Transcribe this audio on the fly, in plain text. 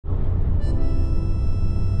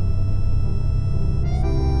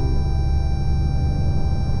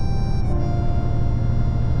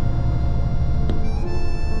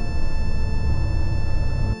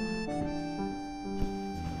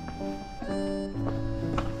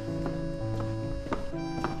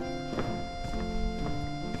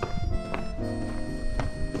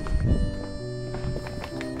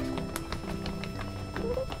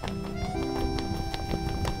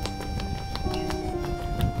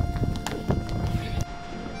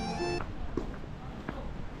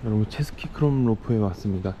여러분, 체스키크롬로프에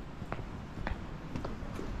왔습니다.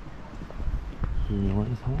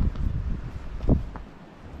 유명한 성.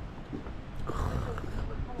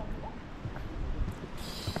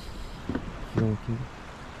 기가 막힌데.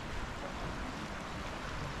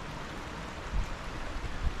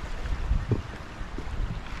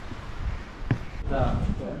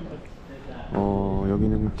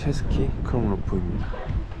 여기는 체스키크롬로프입니다.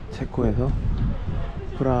 체코에서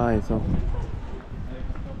프라하에서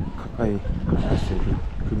가까이 갈 수 있는,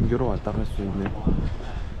 근교로 왔다 갈 수 있는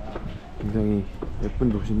굉장히 예쁜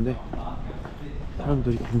도시인데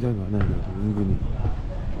사람들이 굉장히 많아요. 은근히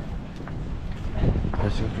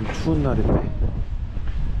날씨가 좀 추운 날인데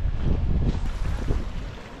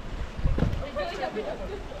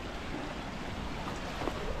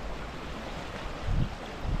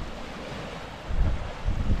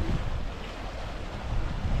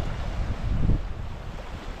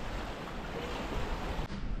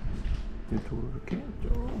이쪽으로 이렇게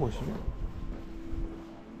쭉 보시면,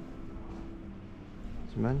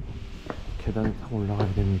 하지만 계단을 타고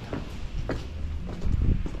올라가야 됩니다.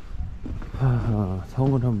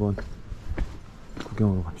 성을 한번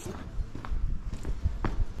구경하러 갑시다.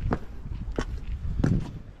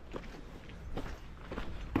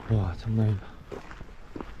 와, 장난이다.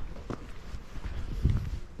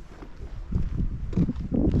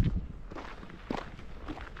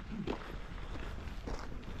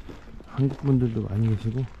 한국 분들도 많이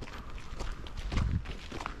계시고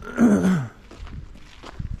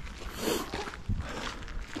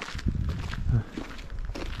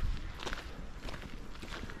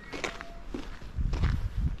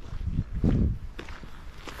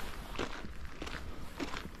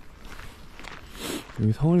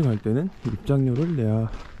여기 성을 갈 때는 입장료를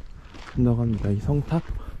내야 한다고 합니다. 이 성탑.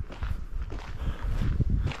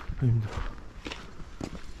 힘들어.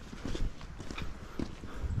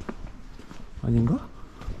 아닌가?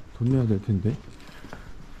 돈 내야 될 텐데.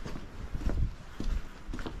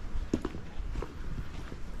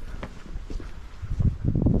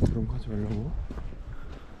 그런 거 하지 말라고.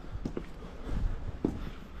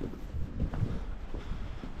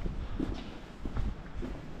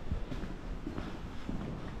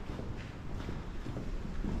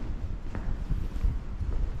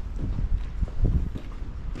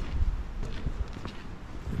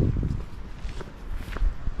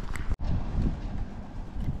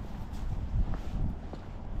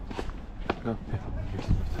 카페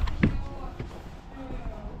가보겠습니다.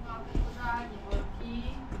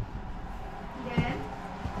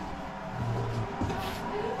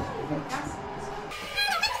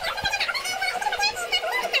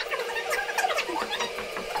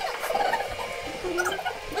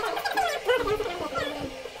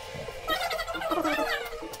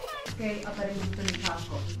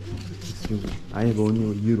 I have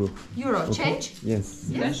only euro. Euro, Okay. change? Yes.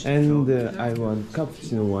 Yes. And I want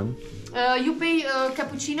cappuccino one. You pay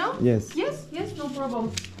cappuccino? Yes. Yes, yes, no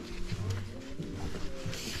problem.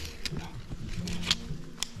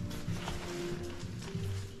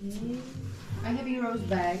 Okay. I have euros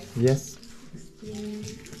back. Yes.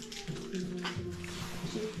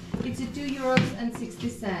 It's a 2 euros and 60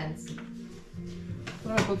 cents.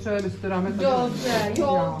 Potřebujeme si to dáme tady. Dobře,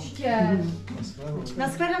 jo, určitě.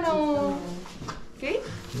 Nashledanou. Okay?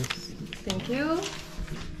 Yes. Thank you.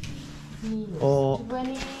 Oh.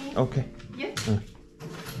 20. Okay. Yeah.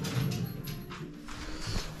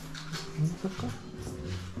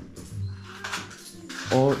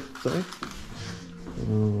 Oh, sorry.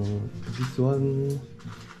 This one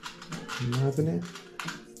magnet.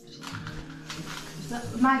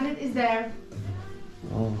 The magnet is there.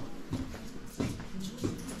 Oh.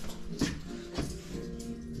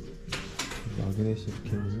 마그넷이 이렇게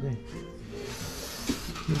있는데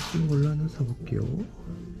예쁜 걸로 하나 사볼게요.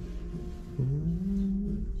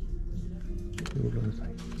 이걸로 하나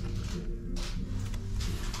사요.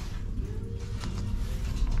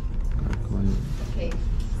 깔끔한. Okay.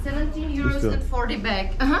 17 euros and 40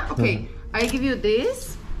 back. Okay. I give you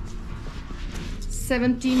this.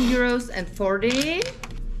 17 euros and 40.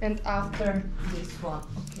 And after this one.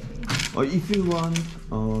 Okay. If you want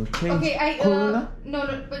change Okay, cola? no,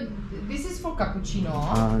 but this is for cappuccino.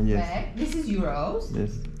 Yes. Bag. This is euros.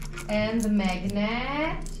 Yes. And the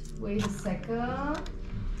magnet. Wait a second.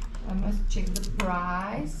 I must check the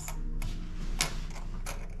price.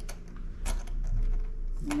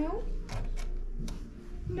 No.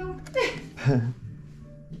 No.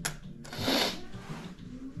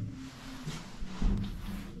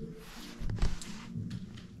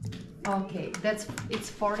 Okay, it's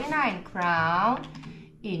 49 crown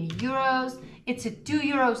in euros. It's a 2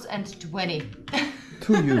 euros and 20.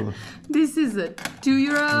 2 euros. This is it. 2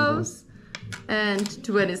 euros and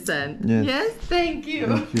 20 cents. Yes. Thank you.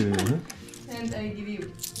 Thank you. And I give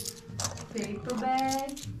you paper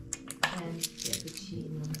bag and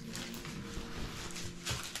cappuccino.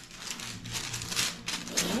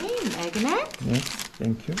 Okay, magnet. Yes,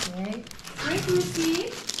 thank you. Okay. Drink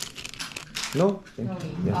receipt. No, thank No you.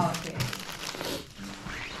 need. Yes. Okay.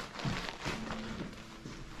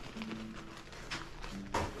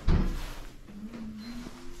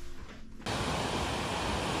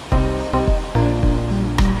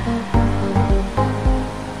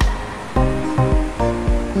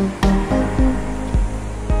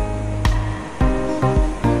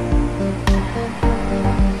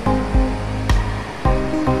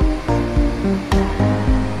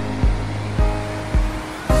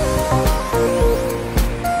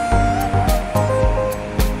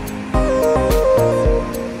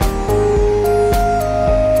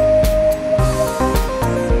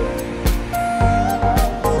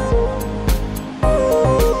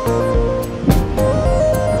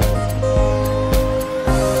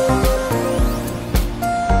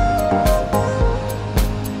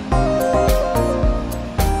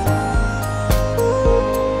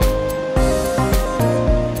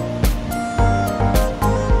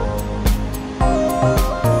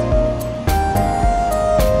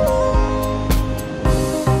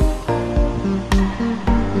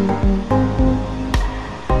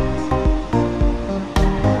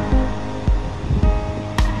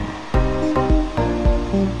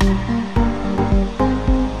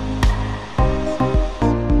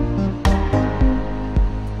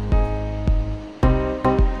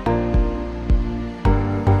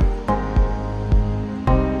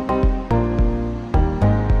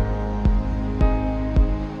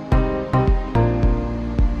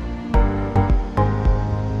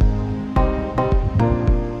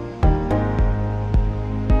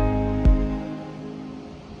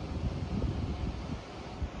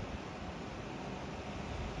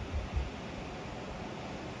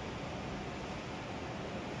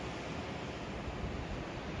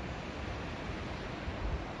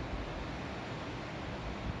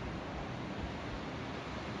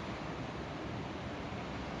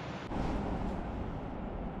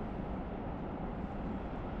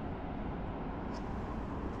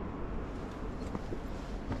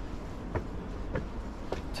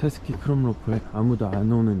 체스키크롬로프에 아무도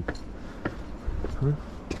안 오는 응?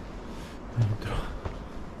 힘들어.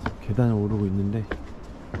 계단을 오르고 있는데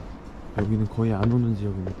여기는 거의 안 오는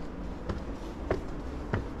지역입니다.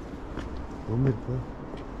 너무 예뻐요.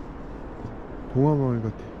 동화마을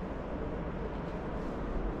같아.